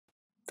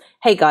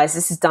Hey guys,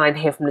 this is Diane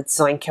here from the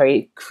Design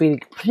Career.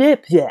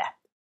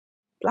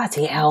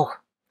 Bloody hell.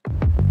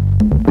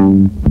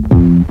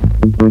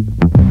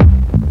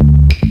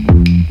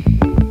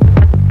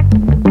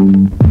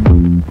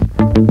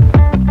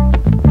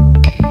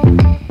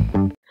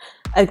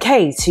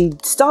 Okay, to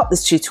start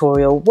this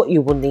tutorial, what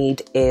you will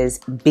need is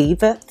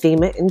Beaver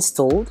Themer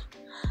installed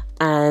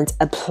and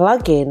a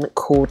plugin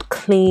called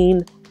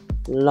Clean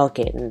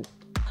Login.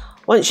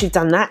 Once you've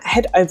done that,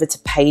 head over to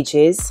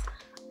Pages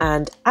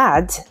and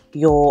add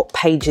your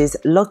page's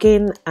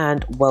login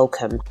and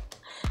welcome.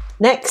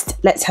 Next,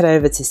 let's head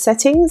over to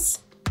Settings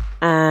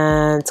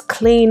and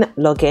Clean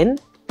Login.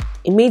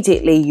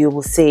 Immediately you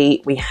will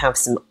see we have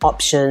some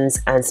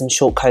options and some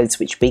shortcodes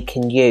which we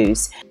can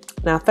use.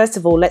 Now, first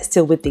of all, let's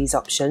deal with these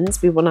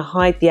options. We want to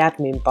hide the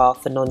admin bar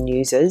for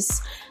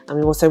non-users, and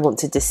we also want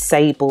to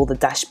disable the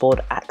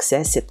dashboard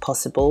access if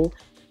possible.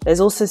 There's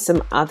also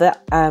some other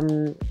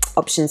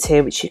options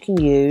here which you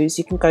can use.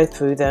 You can go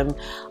through them.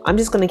 I'm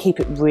just going to keep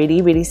it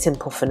really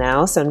simple for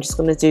now. So I'm just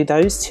going to do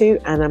those two,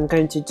 and I'm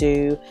going to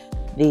do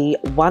the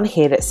one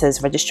here that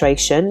says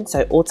registration.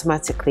 So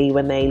automatically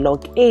when they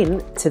log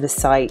in to the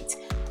site,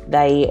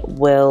 they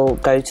will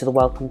go to the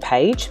welcome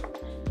page.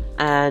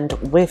 And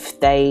if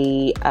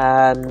they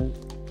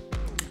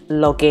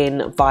log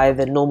in via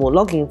the normal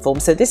login form,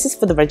 so this is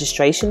for the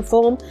registration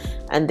form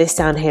and this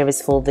down here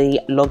is for the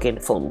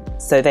login form,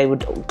 so they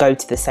would go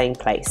to the same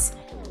place.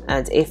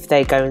 And if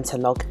they're going to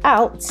log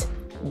out,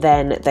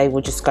 then they will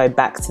just go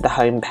back to the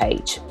home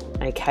page.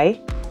 Okay,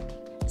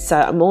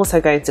 so I'm also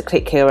going to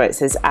click here where it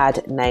says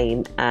add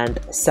name and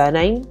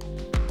surname.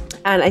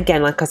 And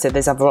again, like I said,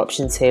 there's other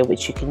options here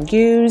which you can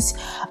use,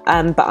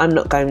 but I'm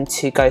not going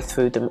to go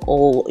through them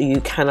all.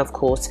 You can, of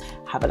course,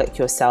 have a look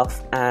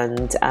yourself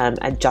and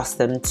adjust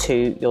them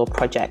to your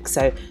project.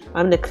 So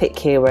I'm going to click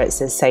here where it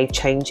says Save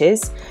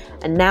Changes.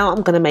 And now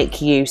I'm going to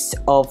make use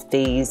of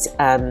these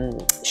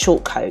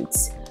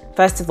shortcodes.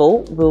 First of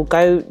all, I'm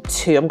going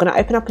to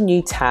open up a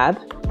new tab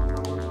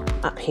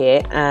up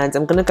here, and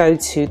I'm going to go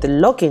to the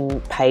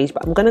login page,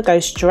 but I'm going to go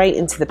straight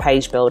into the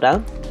page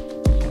builder.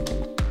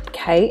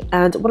 Okay,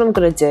 and what I'm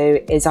going to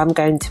do is I'm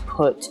going to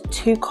put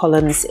two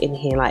columns in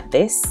here like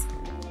this,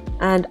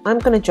 and I'm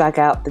going to drag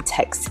out the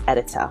text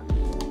editor.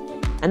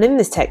 And in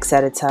this text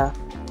editor,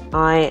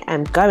 I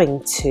am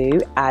going to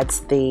add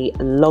the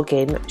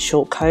login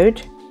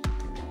shortcode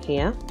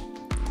here.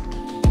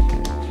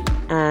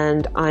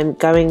 And I'm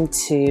going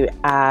to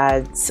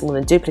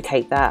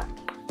duplicate that,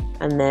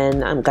 and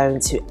then I'm going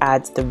to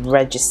add the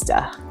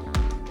register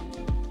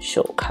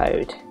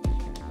shortcode.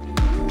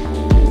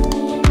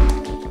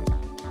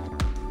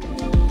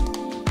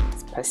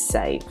 Press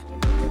save.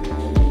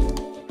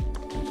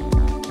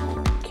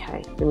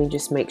 Okay, let me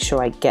just make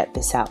sure I get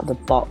this out of the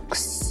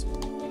box.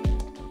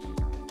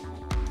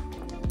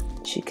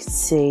 As you can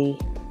see,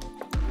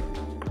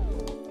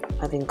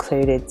 I've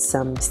included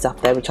some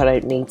stuff there which I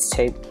don't need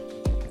to.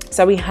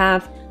 So we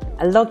have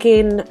a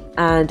login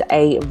and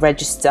a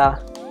register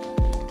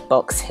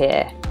box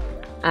here.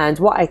 And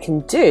what I can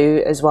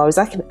do as well is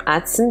I can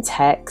add some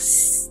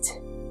text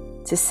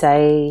to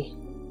say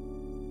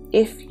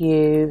if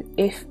you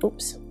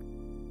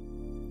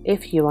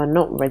are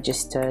not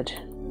registered,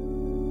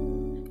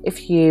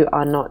 if you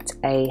are not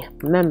a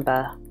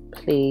member,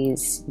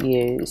 please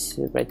use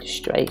the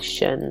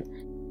registration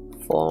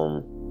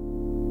form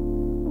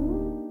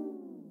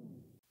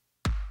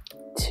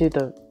to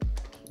the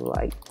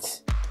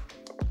right.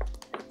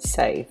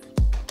 Save.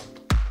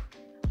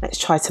 Let's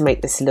try to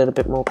make this a little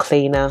bit more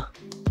cleaner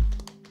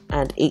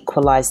and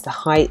equalize the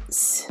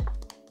heights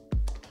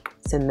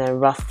so they're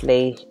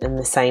roughly in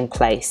the same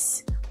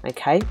place.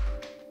 Okay.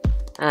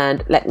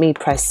 And let me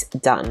press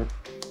done.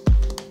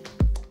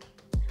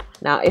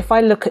 Now, if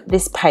I look at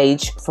this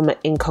page from an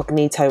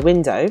incognito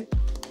window,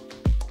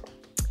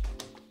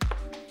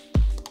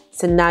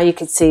 so now you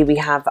can see we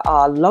have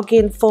our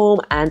login form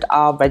and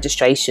our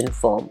registration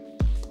form.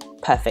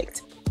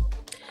 Perfect.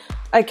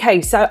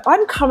 Okay, so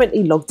I'm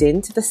currently logged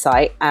into the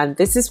site and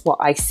this is what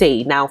I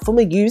see. Now, from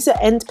a user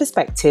end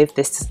perspective,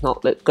 this does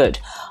not look good.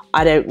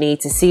 I don't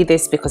need to see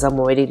this because I'm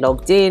already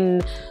logged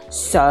in.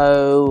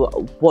 So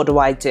what do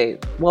I do?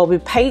 Well,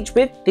 with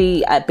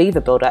the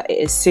Beaver Builder, it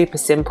is super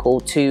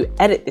simple to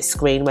edit this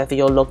screen whether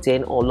you're logged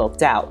in or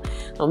logged out.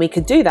 And we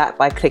could do that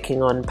by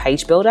clicking on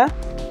Page Builder.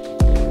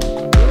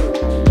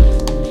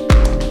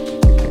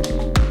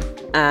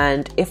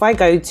 And if I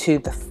go to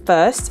the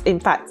first, in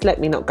fact, let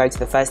me not go to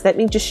the first, let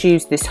me just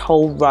use this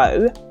whole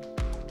row.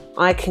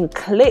 I can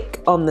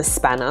click on the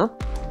spanner,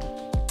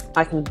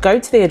 I can go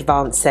to the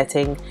advanced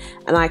setting,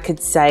 and I could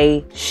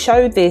say,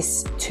 show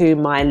this to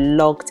my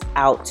logged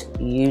out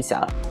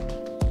user.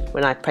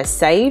 When I press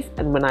save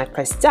and when I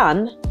press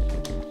done,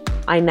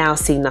 I now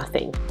see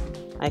nothing.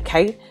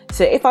 Okay,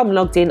 so if I'm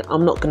logged in,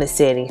 I'm not going to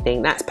see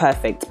anything. That's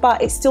perfect,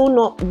 but it's still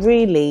not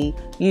really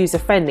user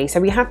friendly.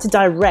 So we have to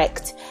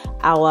direct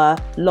our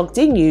logged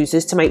in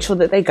users to make sure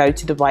that they go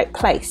to the right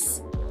place.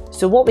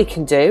 So what we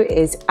can do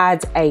is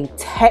add a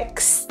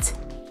text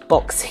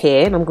box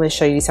here, and I'm going to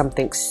show you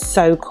something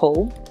so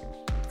cool.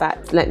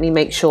 fact, let me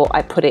make sure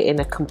I put it in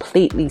a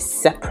completely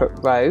separate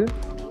row,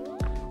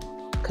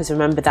 because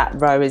remember that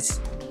row is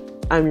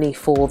only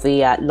for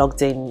the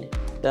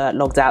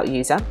logged out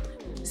user.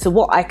 So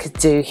what I could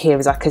do here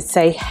is I could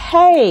say,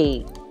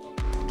 hey,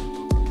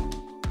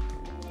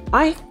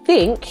 I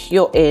think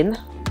you're in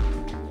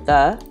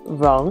the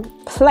wrong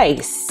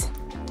place.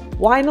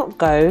 Why not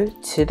go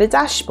to the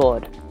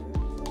dashboard?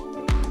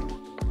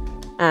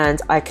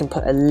 And I can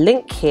put a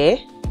link here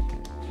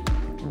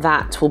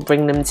that will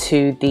bring them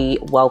to the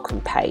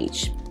welcome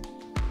page.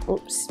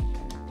 Oops.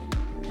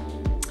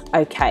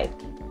 Okay.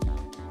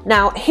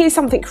 Now here's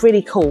something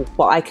really cool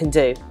what I can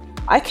do.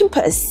 I can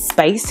put a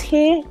space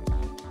here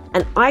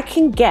and I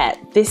can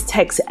get this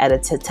text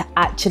editor to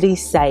actually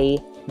say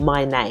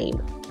my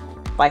name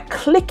by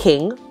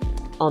clicking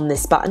on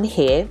this button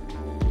here,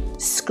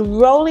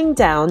 scrolling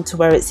down to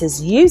where it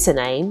says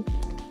username,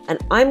 and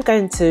I'm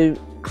going to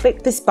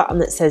click this button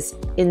that says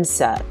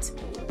insert.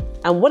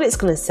 And what it's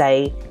going to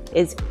say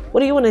is, what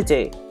do you want to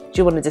do? Do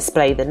you want to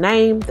display the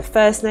name, the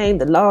first name,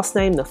 the last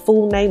name, the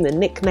full name, the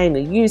nickname,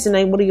 the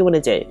username? What do you want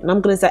to do? And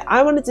I'm going to say,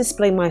 I want to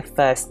display my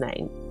first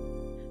name.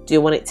 Do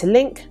you want it to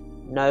link?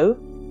 No.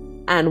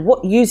 And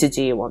what user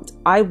do you want?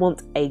 I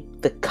want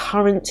the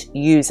current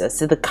user.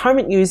 So the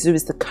current user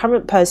is the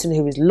current person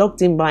who is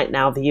logged in right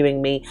now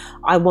viewing me.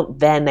 I want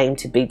their name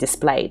to be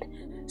displayed.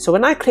 So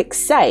when I click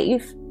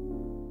save,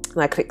 and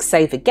I click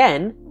save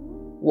again,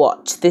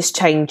 watch, this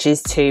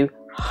changes to,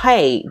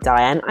 hey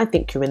Diane, I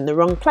think you're in the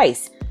wrong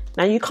place.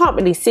 Now you can't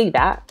really see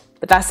that,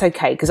 but that's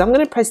okay, because I'm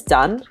going to press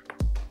done,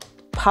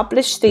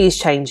 publish these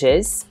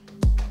changes,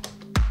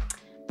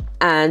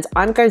 and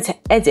I'm going to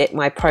edit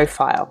my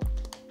profile.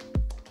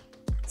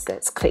 So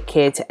let's click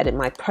here to edit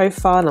my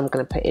profile. I'm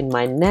going to put in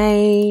my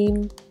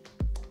name,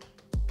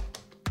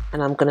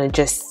 and I'm going to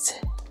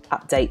just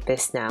update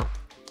this now.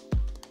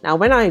 Now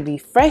when I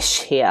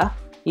refresh here,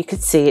 you can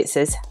see it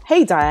says,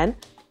 hey Diane,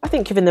 I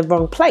think you're in the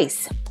wrong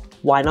place.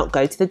 Why not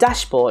go to the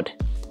dashboard?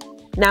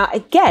 Now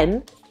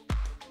again,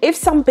 if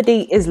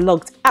somebody is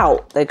logged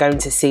out, they're going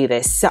to see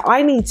this. So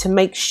I need to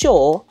make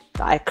sure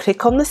that I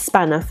click on the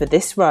spanner for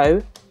this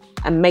row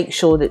and make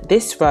sure that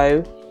this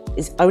row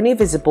is only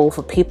visible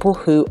for people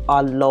who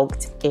are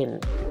logged in.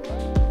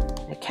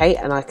 Okay,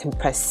 and I can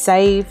press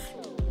save,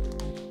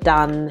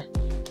 done,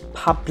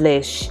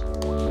 publish,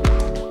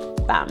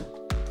 bam.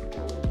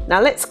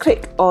 Now let's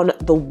click on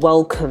the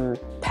welcome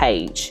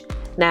page.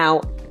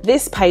 Now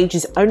this page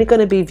is only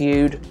going to be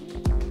viewed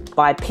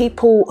by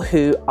people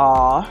who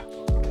are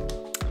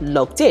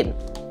logged in.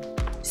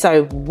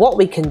 So what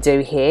we can do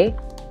here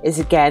is,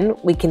 again,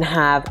 we can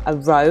have a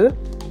row.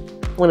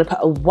 I'm going to put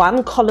a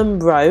 1-column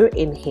row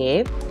in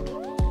here,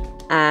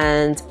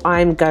 and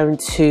I'm going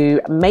to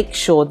make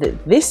sure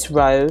that this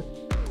row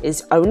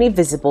is only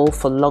visible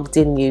for logged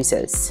in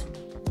users.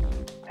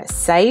 Press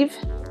save,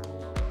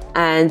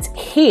 and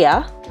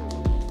here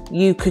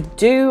you could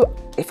do,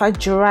 if I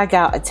drag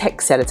out a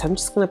text editor, I'm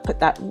just going to put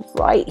that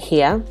right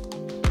here.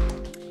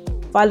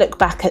 If I look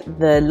back at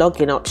the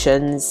login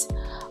options,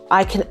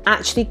 I can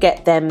actually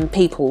get them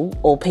people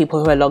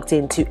who are logged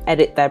in to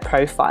edit their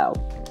profile.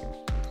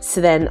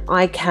 So then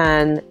I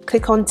can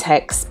click on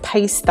text,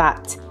 paste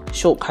that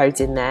shortcode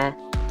in there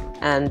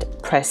and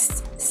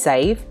press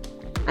save.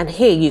 And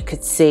here you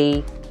could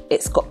see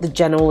it's got the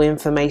general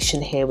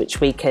information here,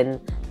 which we can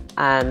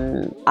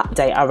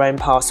update our own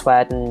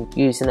password and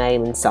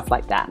username and stuff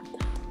like that.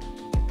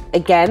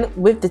 Again,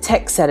 with the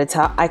text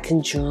editor, I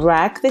can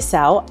drag this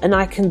out and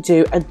I can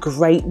do a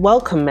great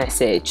welcome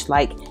message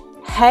like,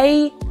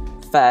 hey,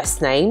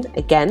 first name.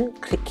 Again,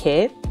 click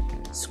here,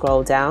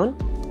 scroll down,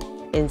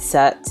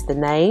 insert the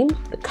name,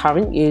 the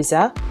current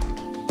user,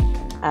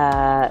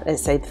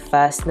 let's say the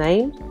first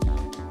name,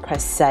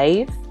 press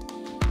save,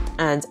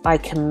 and I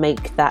can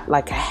make that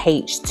like a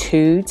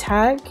H2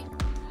 tag.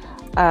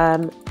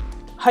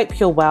 Hope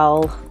you're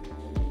well.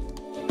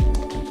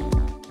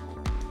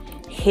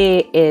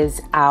 Here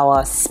is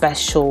our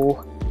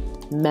special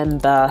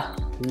member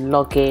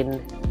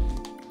login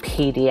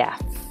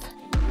PDF.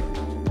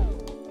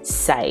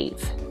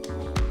 Save.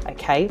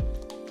 Okay,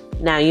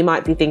 now you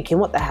might be thinking,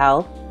 what the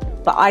hell?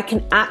 But I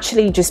can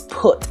actually just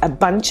put a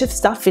bunch of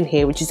stuff in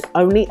here which is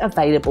only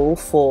available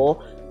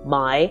for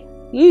my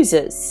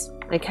users.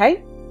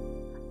 Okay,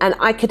 and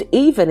I could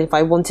even, if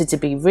I wanted to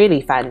be really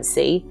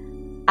fancy,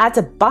 add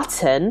a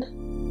button,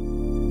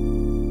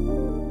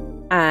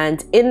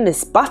 and in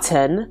this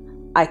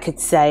button I could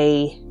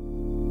say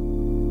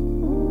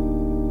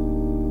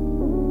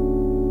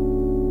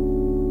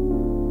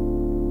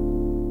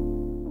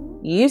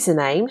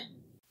username,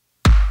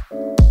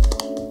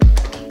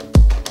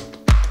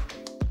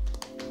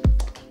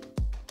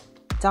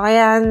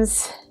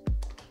 Diane's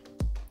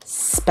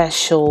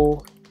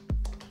special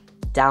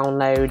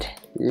download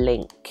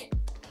link.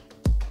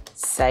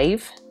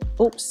 Save.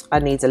 Oops, I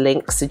need a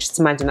link, so just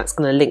imagine that's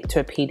going to link to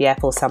a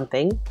PDF or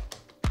something.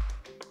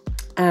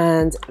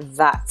 And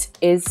that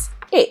is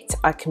it.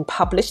 I can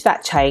publish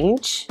that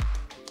change,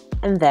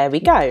 and there we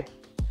go.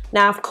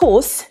 Now, of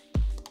course,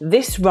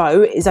 This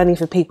row is only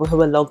for people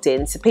who are logged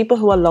in, so people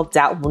who are logged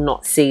out will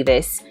not see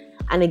this.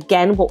 And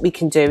again, what we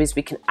can do is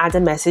we can add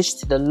a message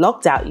to the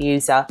logged out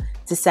user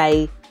to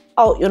say,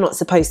 oh, you're not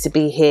supposed to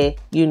be here,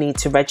 you need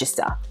to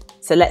register.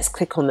 So let's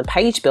click on the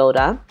page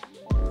builder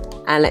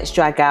and let's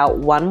drag out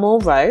one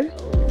more row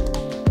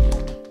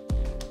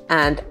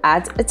and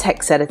add a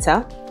text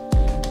editor.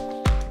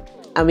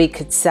 And we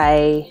could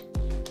say,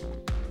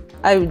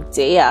 oh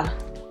dear,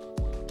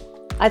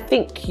 I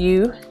think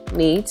you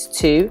need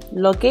to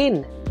log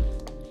in.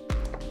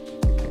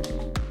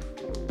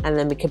 And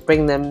then we could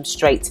bring them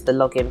straight to the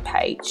login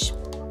page.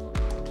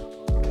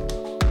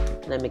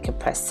 And then we can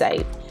press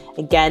save.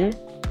 Again,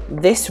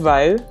 this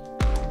row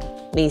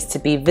needs to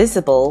be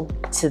visible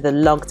to the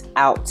logged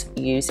out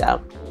user.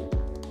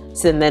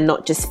 So then they're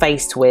not just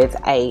faced with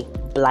a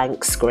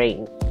blank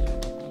screen.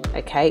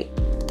 Okay.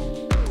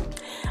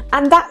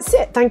 And that's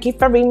it. Thank you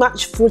very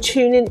much for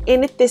tuning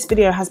in. If this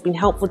video has been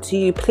helpful to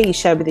you, please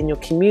share within your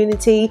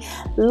community,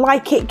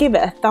 like it, give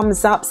it a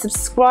thumbs up,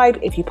 subscribe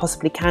if you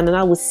possibly can, and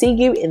I will see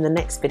you in the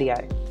next video.